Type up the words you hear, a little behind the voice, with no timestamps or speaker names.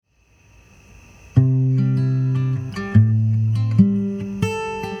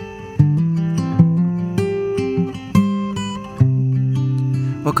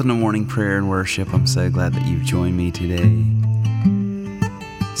Welcome to Morning Prayer and Worship. I'm so glad that you've joined me today.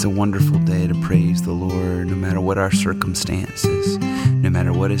 It's a wonderful day to praise the Lord, no matter what our circumstances, no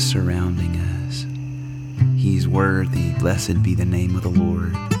matter what is surrounding us. He's worthy. Blessed be the name of the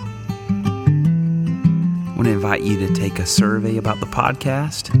Lord. I want to invite you to take a survey about the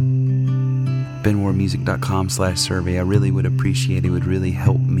podcast. benwarmusic.com/survey. I really would appreciate it. It would really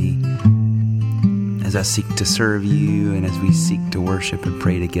help me as I seek to serve you and as we seek to worship and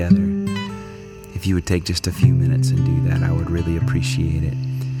pray together. If you would take just a few minutes and do that, I would really appreciate it.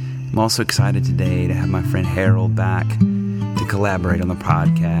 I'm also excited today to have my friend Harold back to collaborate on the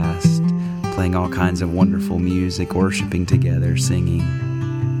podcast, playing all kinds of wonderful music, worshiping together, singing.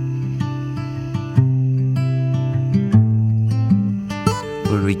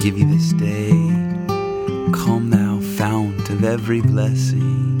 Lord, we give you this day. Come thou fount of every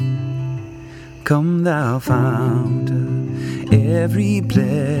blessing. Come thou fount of every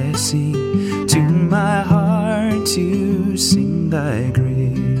blessing. Tune my heart to sing thy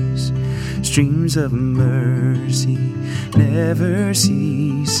grace. Streams of mercy never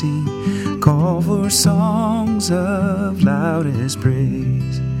ceasing. Call for songs of loudest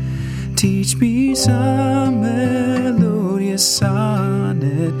praise. Teach me some melodious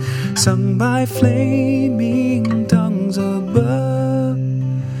sonnet sung by flaming tongues above.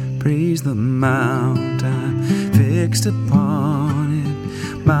 Praise the mount I'm fixed upon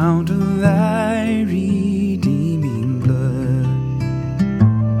it, mount of thy redeeming blood.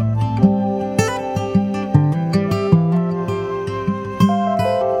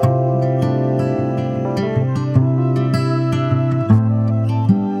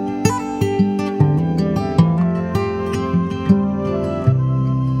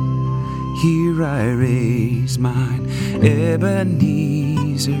 Here I raise mine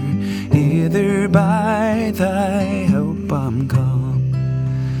Ebenezer, hither by thy help I'm come,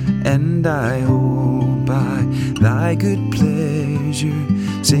 and I hope by thy good pleasure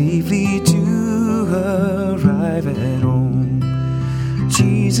safely to arrive at home.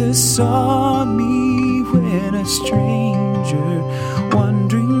 Jesus saw me when a stranger,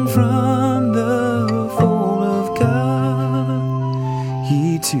 wandering from the fold of God.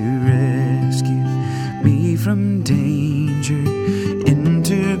 He to rescue me from danger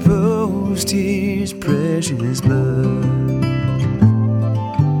interposed his precious blood.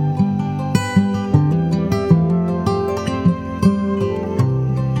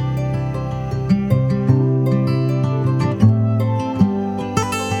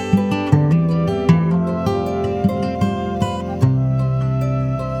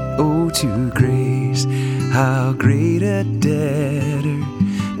 Oh, to grace, how great a debtor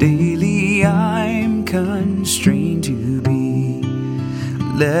daily I'm constrained to be.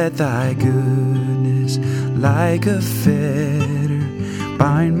 Let thy goodness like a fetter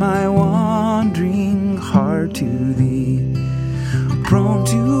bind my wandering heart to thee. Prone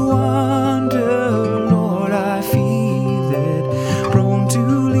to wander, Lord, I feel it. Prone to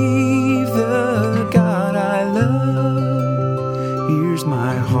leave the God I love. Here's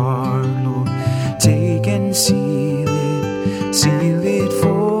my heart, Lord, take and seal it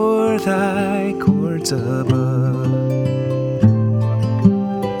for thy courts above.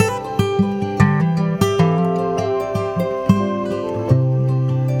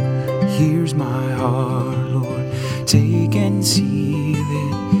 Here's my heart, Lord, take and seal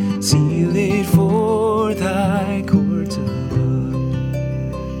it for thy courts above.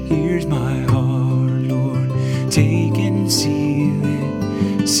 Here's my heart, Lord, take and seal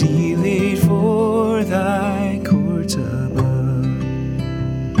it for thy courts above.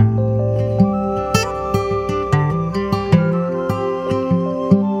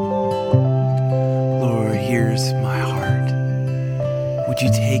 Lord, here's my heart. Would you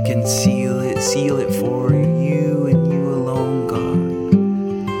take and seal it for you and you alone, God.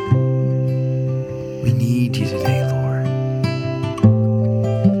 We need you today, Lord.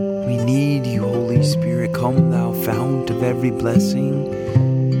 We need you, Holy Spirit. Come thou fount of every blessing.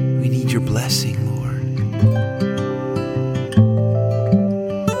 We need your blessing, Lord.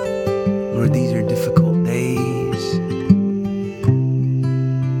 Lord, these are difficult days.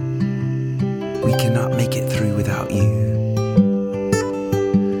 We cannot make it through without you.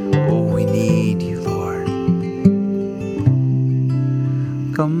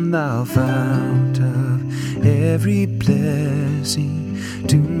 Come thou fount of every blessing,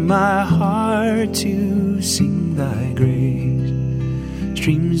 tune my heart to sing thy grace.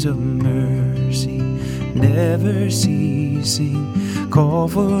 Streams of mercy never ceasing, call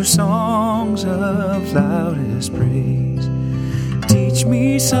for songs of loudest praise. Teach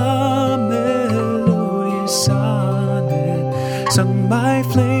me some melodious sonnet sung my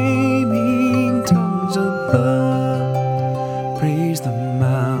flaming tongues above. Praise the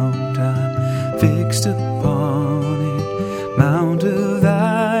mount I'm fixed upon it, mount of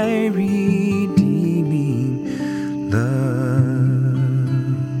thy redeeming love.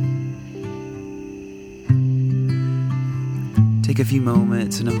 Take a few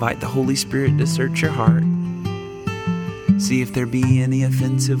moments and invite the Holy Spirit to search your heart. See if there be any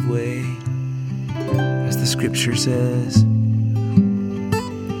offensive way. As the scripture says,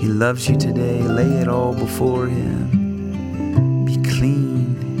 He loves you today. Lay it all before Him. Be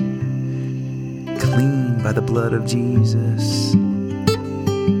clean, clean by the blood of Jesus.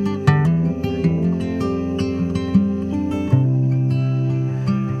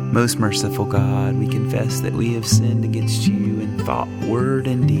 Most merciful God, we confess that we have sinned against you in thought, word,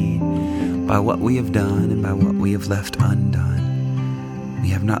 and deed, by what we have done and by what we have left undone. We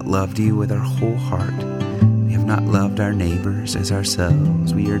have not loved you with our whole heart. We have not loved our neighbors as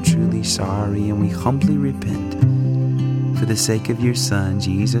ourselves. We are truly sorry and we humbly repent. For the sake of your Son,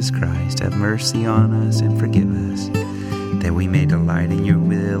 Jesus Christ, have mercy on us and forgive us, that we may delight in your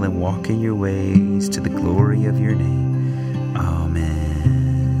will and walk in your ways to the glory of your name. Amen.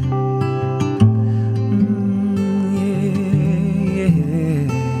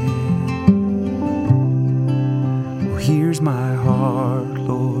 Here's my heart,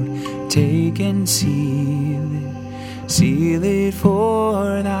 Lord, take and seal it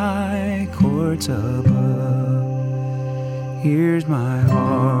for thy courts above. Here's my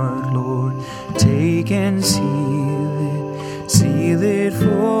heart, Lord, take and seal it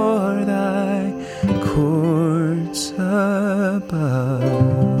for thy courts above.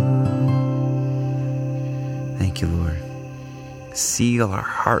 Thank you, Lord. Seal our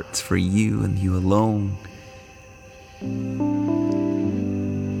hearts for you and you alone.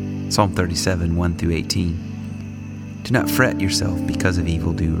 Psalm 37, 1-18. Do not fret yourself because of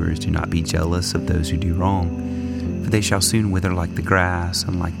evildoers. Do not be jealous of those who do wrong, for they shall soon wither like the grass,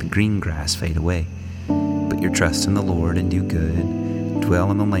 and like the green grass fade away. Put your trust in the Lord and do good.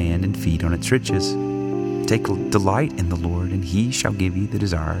 Dwell in the land and feed on its riches. Take delight in the Lord, and He shall give you the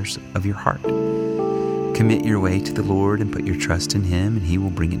desires of your heart. Commit your way to the Lord and put your trust in Him, and He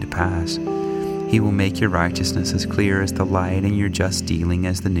will bring it to pass. He will make your righteousness as clear as the light and your just dealing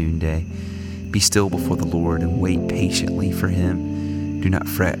as the noonday. Be still before the Lord and wait patiently for Him. Do not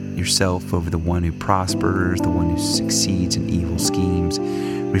fret yourself over the one who prospers, the one who succeeds in evil schemes.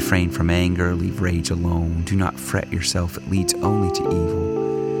 Refrain from anger, leave rage alone. Do not fret yourself, it leads only to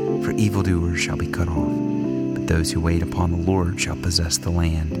evil. For evildoers shall be cut off, but those who wait upon the Lord shall possess the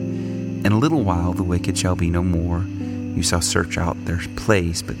land. In a little while the wicked shall be no more. You shall search out their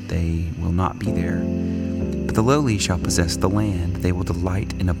place, but they will not be there. But the lowly shall possess the land. They will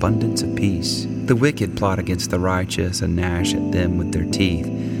delight in abundance of peace. The wicked plot against the righteous and gnash at them with their teeth.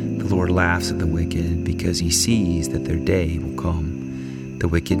 The Lord laughs at the wicked because He sees that their day will come. The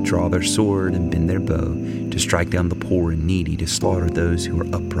wicked draw their sword and bend their bow to strike down the poor and needy, to slaughter those who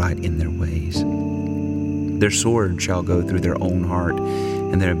are upright in their ways. Their sword shall go through their own heart,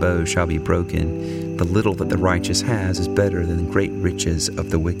 and their bow shall be broken. The little that the righteous has is better than the great riches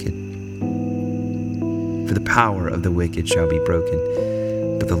of the wicked. For the power of the wicked shall be broken,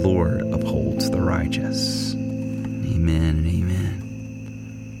 but the Lord upholds the righteous. Amen and amen.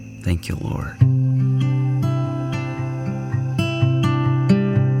 Thank you, Lord.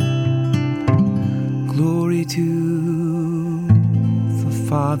 Glory to the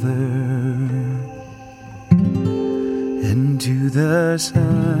Father, and to the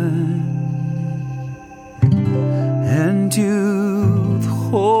Son, and to the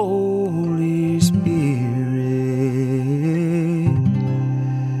Holy Spirit,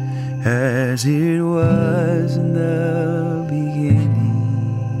 as it was in the beginning,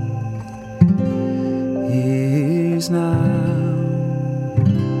 is now,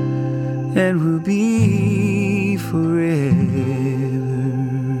 and will be forever.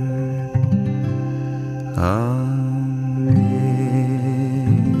 Amen.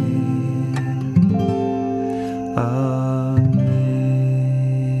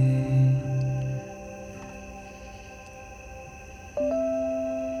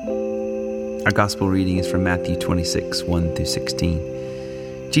 Our gospel reading is from Matthew 26, 1-16.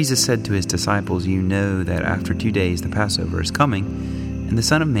 Jesus said to His disciples, "You know that after 2 days the Passover is coming, and the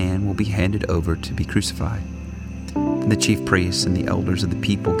Son of Man will be handed over to be crucified." Then the chief priests and the elders of the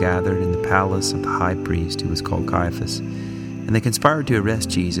people gathered in the palace of the high priest, who was called Caiaphas, and they conspired to arrest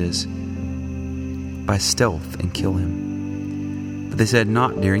Jesus by stealth and kill Him. But they said,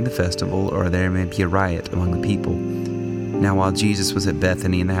 "Not during the festival, or there may be a riot among the people." Now while Jesus was at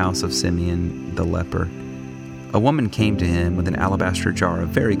Bethany in the house of Simeon the leper, A woman came to him with an alabaster jar of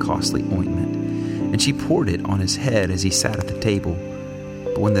very costly ointment, and she poured it on his head as he sat at the table.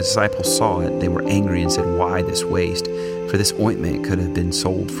 But when the disciples saw it, they were angry and said, "Why this waste? For this ointment could have been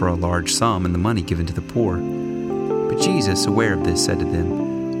sold for a large sum and the money given to the poor." But Jesus, aware of this, said to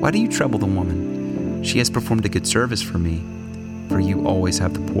them, "Why do you trouble the woman? She has performed a good service for me. For you always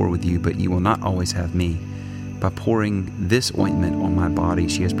have the poor with you, but you will not always have me. By pouring this ointment on my body,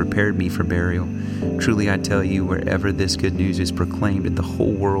 she has prepared me for burial. Truly I tell you, wherever this good news is proclaimed in the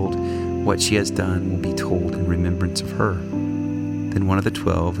whole world, what she has done will be told in remembrance of her." Then one of the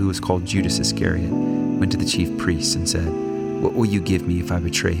 12, who was called Judas Iscariot, went to the chief priests and said, "What will you give me if I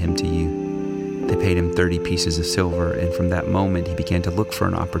betray him to you?" They paid him 30 pieces of silver, and from that moment he began to look for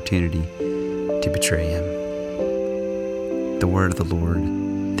an opportunity to betray him. The word of the Lord.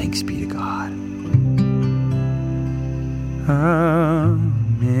 Thanks be to God. Amen.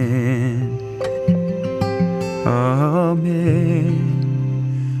 Amen.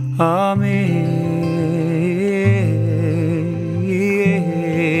 Amen.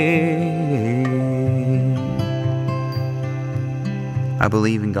 I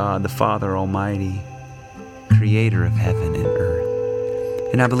believe in God, the Father Almighty, creator of heaven and earth.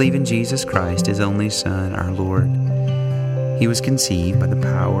 And I believe in Jesus Christ, his only Son, our Lord. He was conceived by the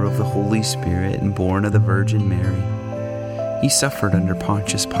power of the Holy Spirit and born of the Virgin Mary. He suffered under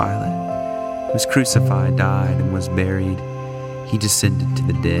Pontius Pilate, was crucified, died, and was buried. He descended to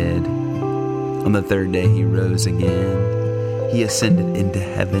the dead. On the third day he rose again. He ascended into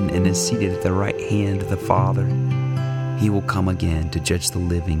heaven and is seated at the right hand of the Father. He will come again to judge the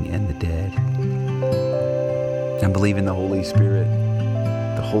living and the dead. I believe in the Holy Spirit,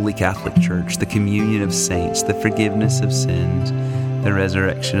 the Holy Catholic Church, the communion of saints, the forgiveness of sins, the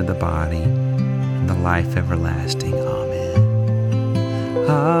resurrection of the body, and the life everlasting. Amen.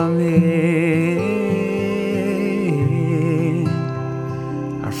 Amen.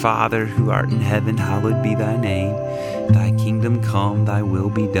 Our Father, who art in heaven, hallowed be thy name. Thy kingdom come, thy will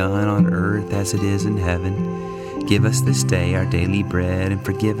be done on earth as it is in heaven. Give us this day our daily bread, and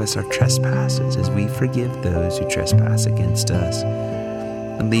forgive us our trespasses as we forgive those who trespass against us.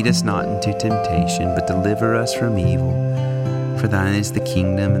 And lead us not into temptation, but deliver us from evil. For thine is the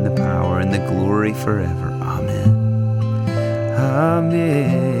kingdom and the power and the glory forever. Amen.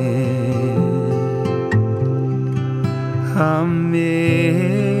 Amen. Amen.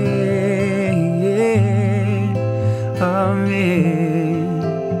 Amen.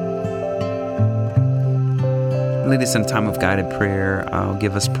 Lead us in a time of guided prayer. I'll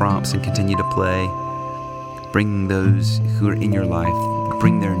give us prompts and continue to play. Bring those who are in your life,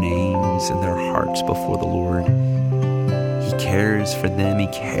 bring their names and their hearts before the Lord. He cares for them. He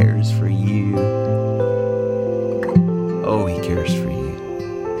cares for you. Oh, he cares for you.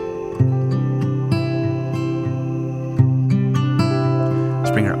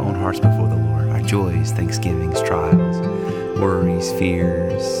 Let's bring our own hearts before the Lord. Our joys, thanksgivings, trials, worries,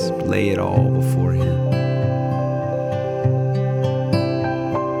 fears. Lay it all before him.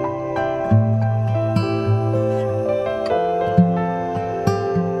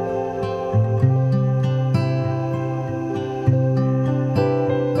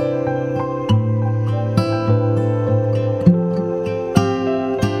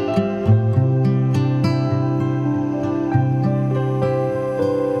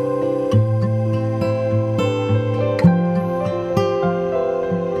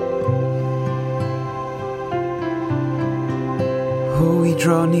 Oh, we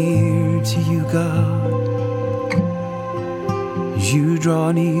draw near to you, God, as you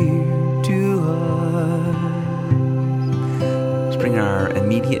draw near to us. Let's bring our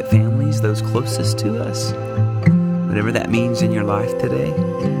immediate families, those closest to us, whatever that means in your life today.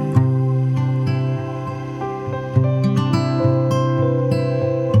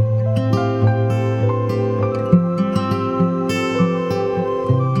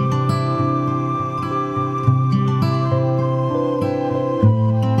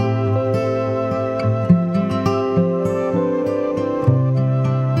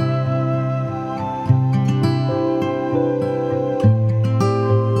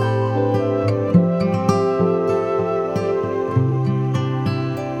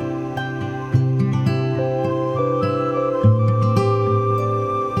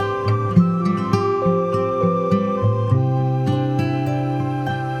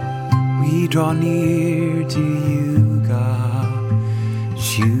 We draw near to you, God,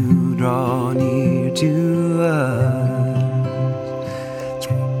 as you draw near to us. Let's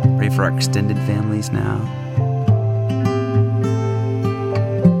pray for our extended families now.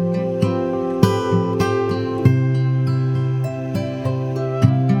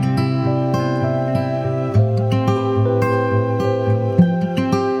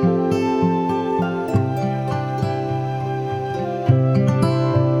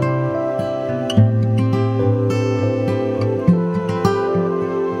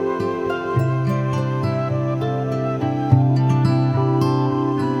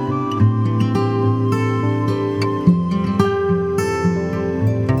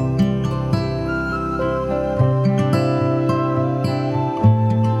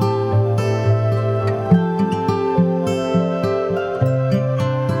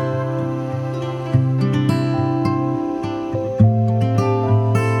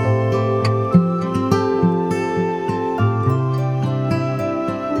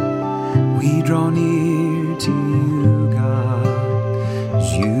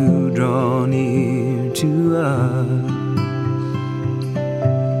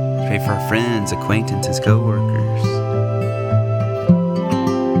 Pray for our friends, acquaintances, co-workers.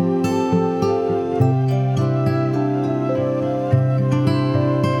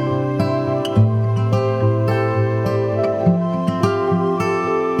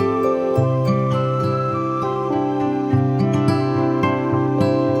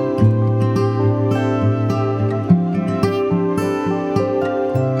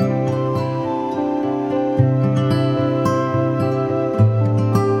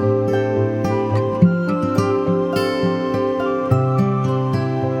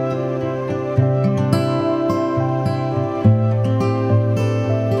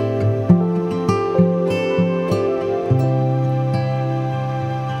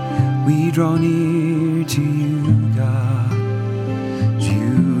 We draw near to you, God.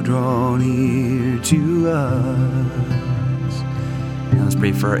 You draw near to us. Now let's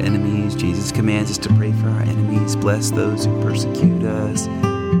pray for our enemies. Jesus commands us to pray for our enemies. Bless those who persecute us.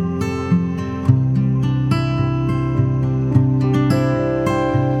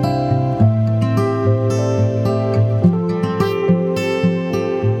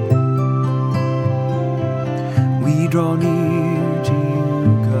 We draw near to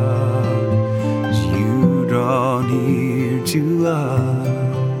you, God, as you draw near to us.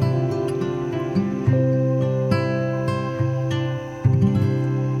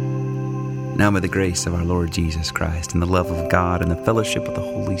 Now may the grace of our Lord Jesus Christ and the love of God and the fellowship of the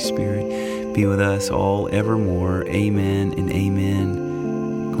Holy Spirit be with us all evermore. Amen and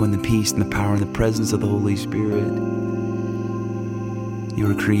amen. Go in the peace and the power and the presence of the Holy Spirit. You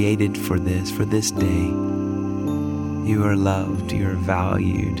were created for this day. You are loved. You are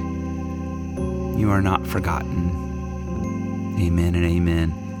valued. You are not forgotten. Amen and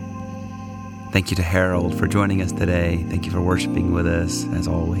amen. Thank you to Harold for joining us today. Thank you for worshiping with us, as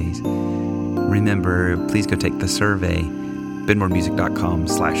always. Remember, please go take the survey,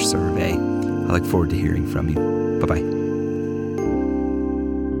 benmoremusic.com/survey. I look forward to hearing from you. Bye-bye.